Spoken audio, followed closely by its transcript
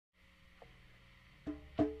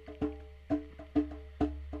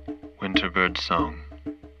Winter Bird Song.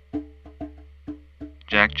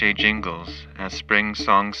 Jack J. Jingles, as spring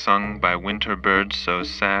songs sung by winter birds so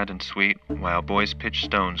sad and sweet, while boys pitch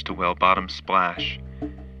stones to well-bottom splash,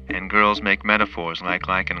 and girls make metaphors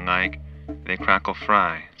like and like, they crackle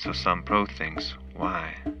fry, so some pro thinks,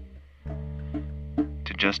 why?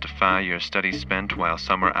 To justify your study spent while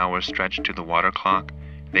summer hours stretch to the water clock,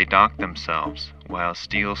 they dock themselves, while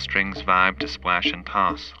steel strings vibe to splash and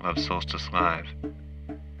toss, love solstice live.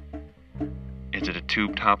 Is it a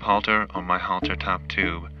tube-top halter or my halter-top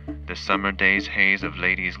tube? The summer day's haze of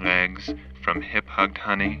ladies' legs from hip-hugged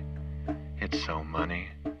honey? It's so money.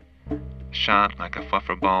 Shot like a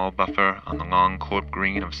fluffer ball buffer on the long corp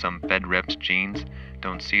green of some fed-reps jeans.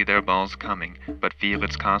 Don't see their balls coming, but feel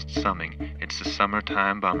its cost summing. It's the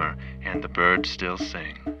summertime bummer, and the birds still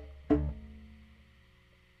sing.